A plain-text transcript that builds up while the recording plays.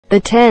The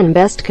 10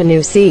 Best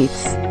Canoe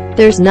Seats.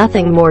 There's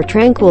nothing more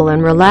tranquil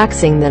and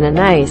relaxing than a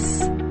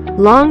nice,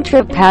 long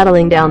trip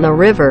paddling down the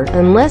river,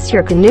 unless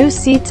your canoe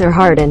seats are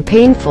hard and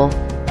painful,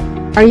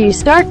 or you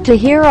start to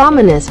hear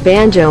ominous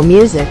banjo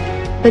music.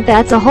 But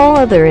that's a whole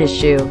other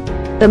issue.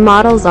 The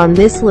models on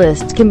this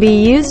list can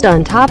be used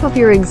on top of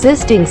your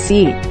existing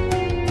seat,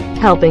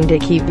 helping to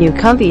keep you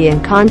comfy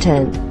and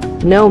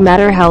content, no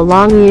matter how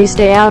long you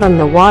stay out on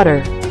the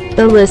water.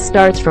 The list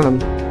starts from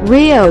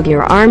Rio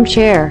Gear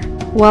Armchair.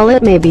 While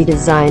it may be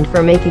designed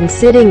for making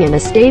sitting in a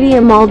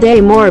stadium all day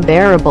more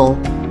bearable,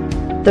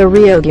 the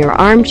Rio Gear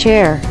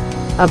Armchair,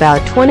 about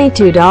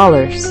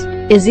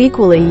 $22, is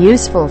equally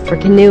useful for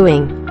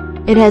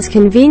canoeing. It has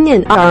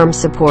convenient arm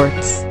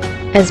supports,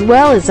 as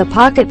well as a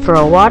pocket for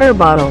a water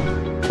bottle,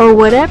 or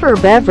whatever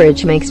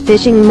beverage makes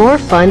fishing more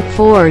fun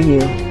for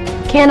you.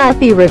 Cannot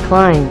be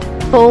reclined,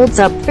 folds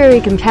up very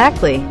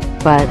compactly,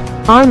 but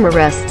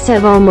armrests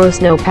have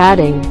almost no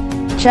padding.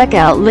 Check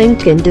out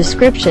link in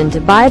description to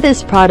buy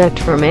this product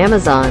from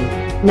Amazon.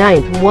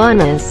 Ninth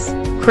one is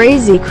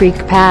Crazy Creek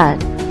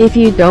Pad. If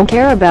you don't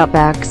care about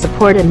back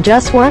support and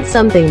just want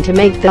something to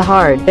make the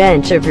hard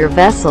bench of your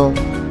vessel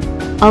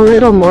a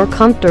little more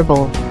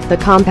comfortable, the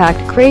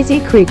compact Crazy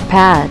Creek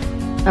Pad,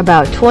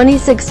 about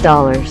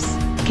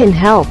 $26, can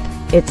help.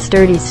 Its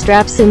sturdy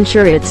straps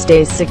ensure it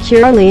stays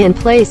securely in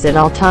place at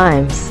all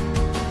times.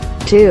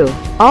 2.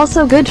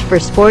 Also good for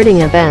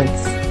sporting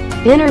events.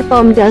 Inner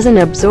foam doesn't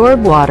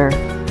absorb water,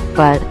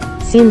 but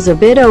seems a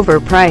bit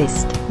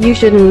overpriced. You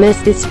shouldn't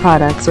miss this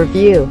product's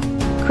review.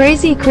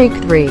 Crazy Creek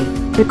 3.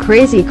 The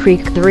Crazy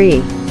Creek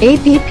 3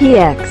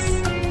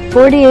 APPX,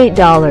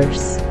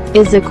 $48,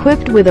 is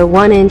equipped with a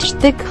 1-inch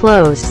thick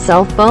closed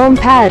self-foam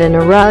pad and a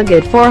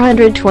rugged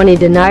 420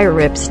 denier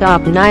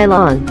ripstop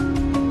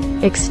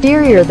nylon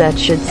exterior that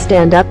should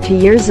stand up to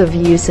years of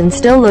use and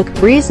still look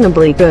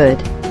reasonably good.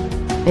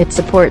 Its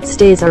support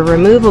stays are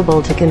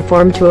removable to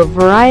conform to a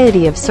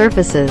variety of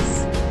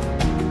surfaces.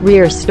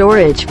 Rear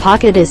storage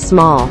pocket is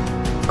small.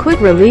 Quick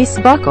release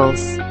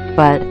buckles,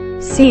 but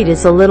seat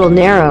is a little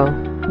narrow.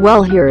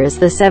 Well, here is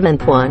the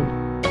 7th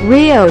one.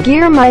 Rio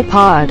Gear My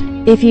Pod.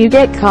 If you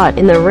get caught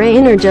in the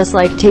rain or just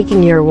like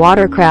taking your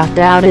watercraft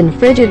out in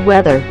frigid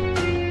weather,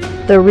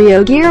 the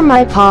Rio Gear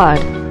My Pod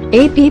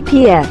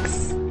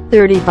APPX,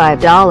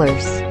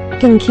 $35,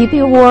 can keep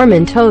you warm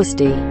and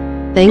toasty,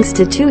 thanks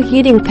to 2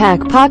 heating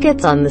pack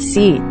pockets on the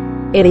seat.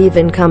 It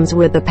even comes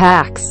with the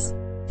packs,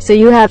 so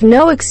you have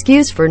no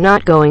excuse for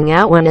not going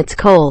out when it's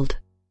cold.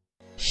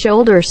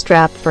 Shoulder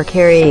strap for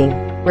carrying.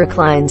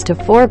 Reclines to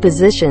 4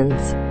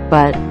 positions,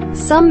 but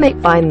some may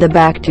find the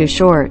back too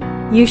short.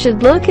 You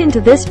should look into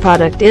this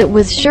product. It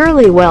was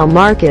surely well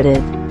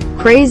marketed.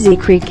 Crazy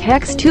Creek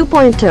Hex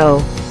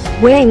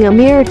 2.0, weighing a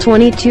mere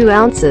 22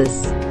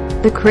 ounces.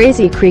 The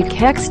Crazy Creek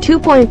Hex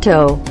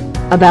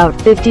 2.0, about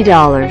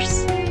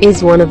 $50,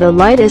 is one of the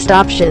lightest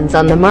options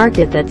on the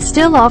market that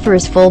still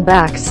offers full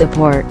back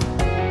support.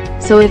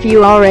 So if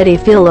you already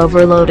feel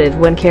overloaded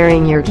when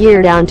carrying your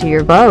gear down to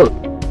your boat,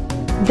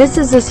 this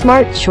is a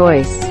smart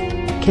choice.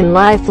 Can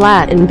lie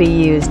flat and be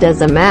used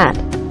as a mat.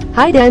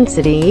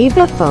 High-density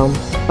EVA foam,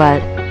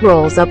 but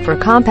rolls up for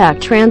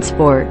compact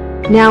transport.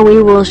 Now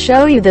we will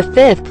show you the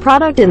 5th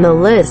product in the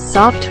list,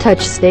 Soft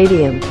Touch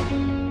Stadium.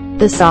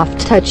 The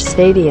Soft Touch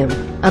Stadium,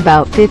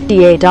 about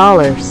 $58,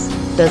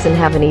 doesn't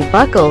have any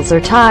buckles or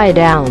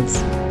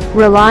tie-downs,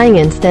 relying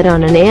instead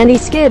on an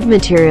anti-skid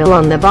material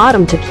on the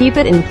bottom to keep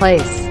it in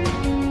place.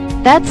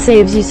 That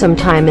saves you some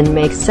time and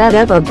makes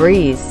setup a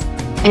breeze.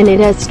 And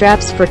it has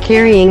straps for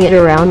carrying it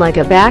around like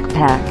a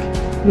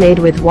backpack, made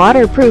with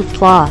waterproof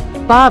cloth,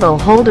 bottle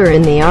holder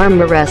in the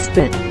armrest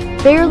bit.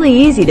 Fairly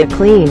easy to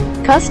clean.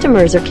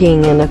 Customers are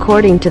keying in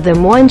according to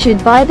them one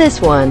should buy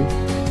this one.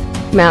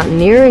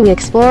 Mountaineering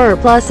Explorer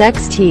Plus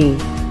XT.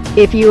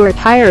 If you are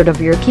tired of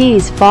your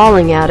keys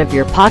falling out of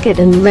your pocket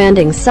and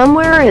landing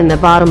somewhere in the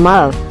bottom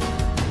of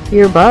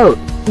your boat,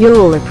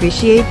 you'll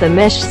appreciate the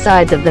mesh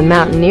sides of the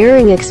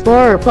Mountaineering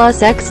Explorer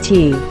Plus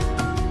XT,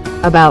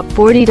 about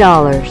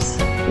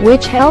 $40,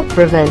 which help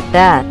prevent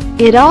that.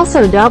 It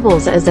also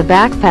doubles as a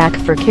backpack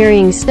for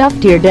carrying stuff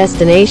to your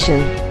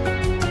destination.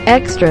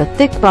 Extra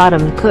thick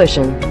bottom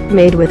cushion,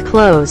 made with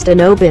closed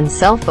and open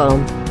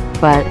self-foam,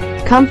 but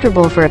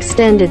comfortable for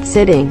extended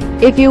sitting.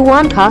 If you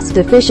want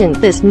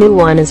cost-efficient, this new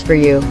one is for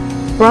you.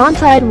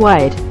 Bronze-Tide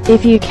White.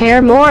 If you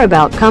care more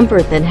about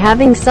comfort than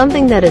having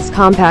something that is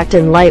compact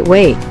and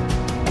lightweight,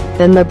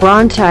 then the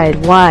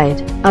Bronze-Tide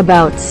White,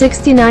 about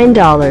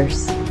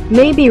 $69,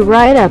 may be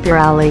right up your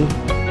alley.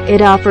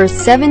 It offers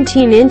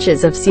 17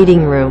 inches of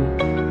seating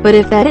room, but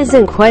if that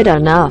isn't quite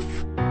enough,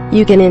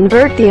 you can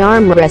invert the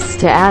armrests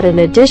to add an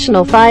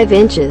additional 5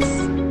 inches.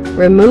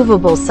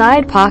 Removable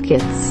side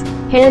pockets,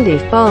 handy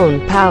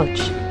phone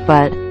pouch,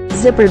 but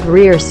zippered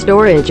rear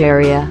storage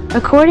area.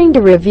 According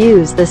to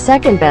reviews, the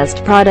second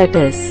best product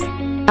is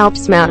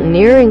Alps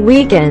Mountaineering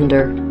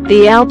Weekender.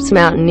 The Alps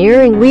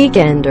Mountaineering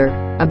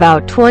Weekender,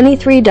 about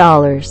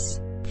 $23.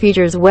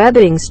 Features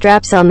webbing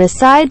straps on the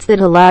sides that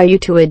allow you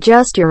to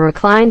adjust your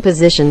recline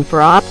position for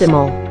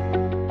optimal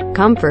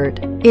comfort.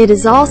 It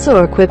is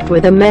also equipped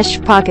with a mesh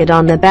pocket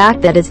on the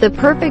back that is the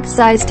perfect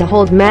size to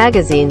hold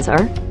magazines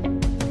or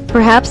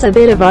perhaps a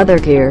bit of other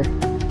gear.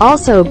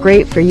 Also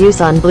great for use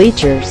on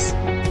bleachers.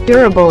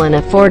 Durable and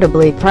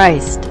affordably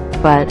priced,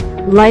 but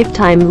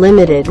lifetime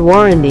limited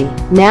warranty.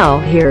 Now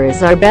here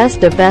is our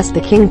best of best the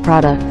King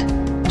product.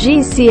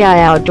 GCI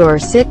Outdoor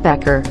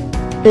Sitbacker.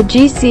 The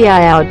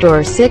GCI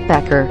Outdoor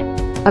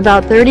Sitbacker,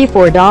 about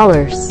 $34,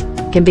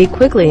 can be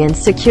quickly and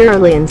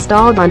securely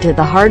installed onto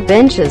the hard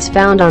benches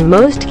found on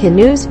most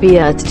canoes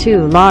via its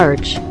two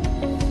large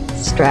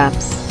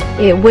straps.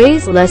 It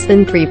weighs less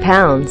than 3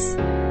 pounds,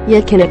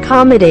 yet can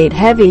accommodate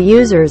heavy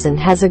users and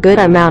has a good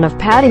amount of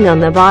padding on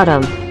the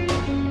bottom.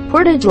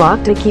 Portage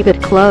lock to keep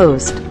it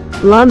closed.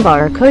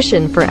 Lumbar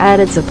cushion for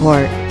added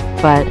support,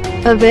 but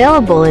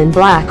available in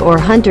black or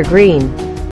hunter green.